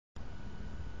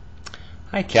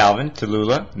Hi, Calvin,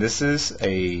 Talulah. This is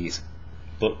a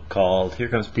book called Here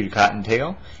Comes Peter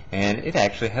Cottontail, and it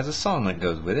actually has a song that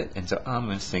goes with it, and so I'm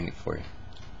going to sing it for you.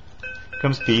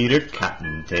 Comes Peter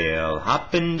Cottontail,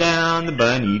 hopping down the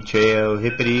bunny trail,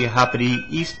 hippity-hoppity,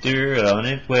 Easter on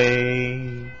its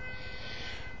way.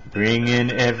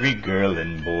 Bringing every girl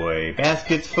and boy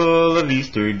baskets full of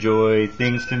Easter joy,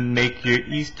 things to make your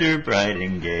Easter bright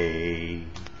and gay.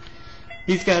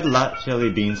 He's got lot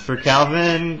jelly beans for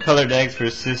Calvin, colored eggs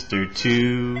for sister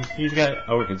too. He's got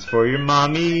orchids for your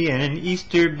mommy and an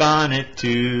Easter bonnet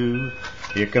too.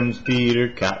 Here comes Peter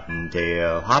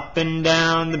Cottontail, hopping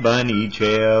down the bunny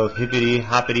trail,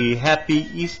 hippity-hoppity, happy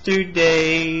Easter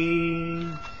day.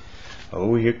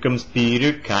 Oh, here comes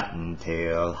Peter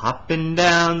Cottontail, hopping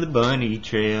down the bunny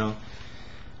trail.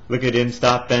 Look at him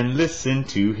stop and listen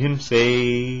to him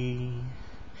say,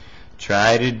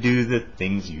 try to do the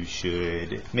things you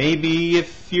should. Maybe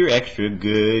if you're extra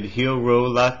good, he'll roll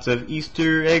lots of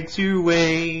Easter eggs your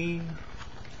way.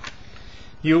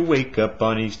 You'll wake up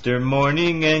on Easter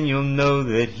morning and you'll know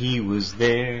that he was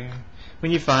there,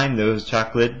 when you find those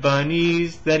chocolate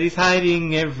bunnies that he's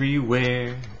hiding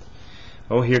everywhere.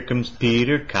 Oh, here comes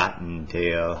Peter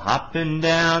Cottontail, hopping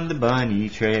down the bunny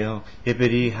trail,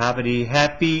 hippity-hoppity,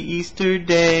 happy Easter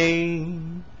day.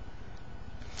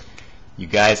 You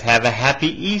guys have a happy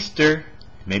Easter.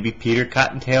 Maybe Peter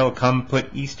Cottontail will come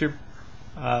put Easter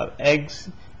eggs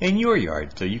in your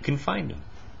yard so you can find them.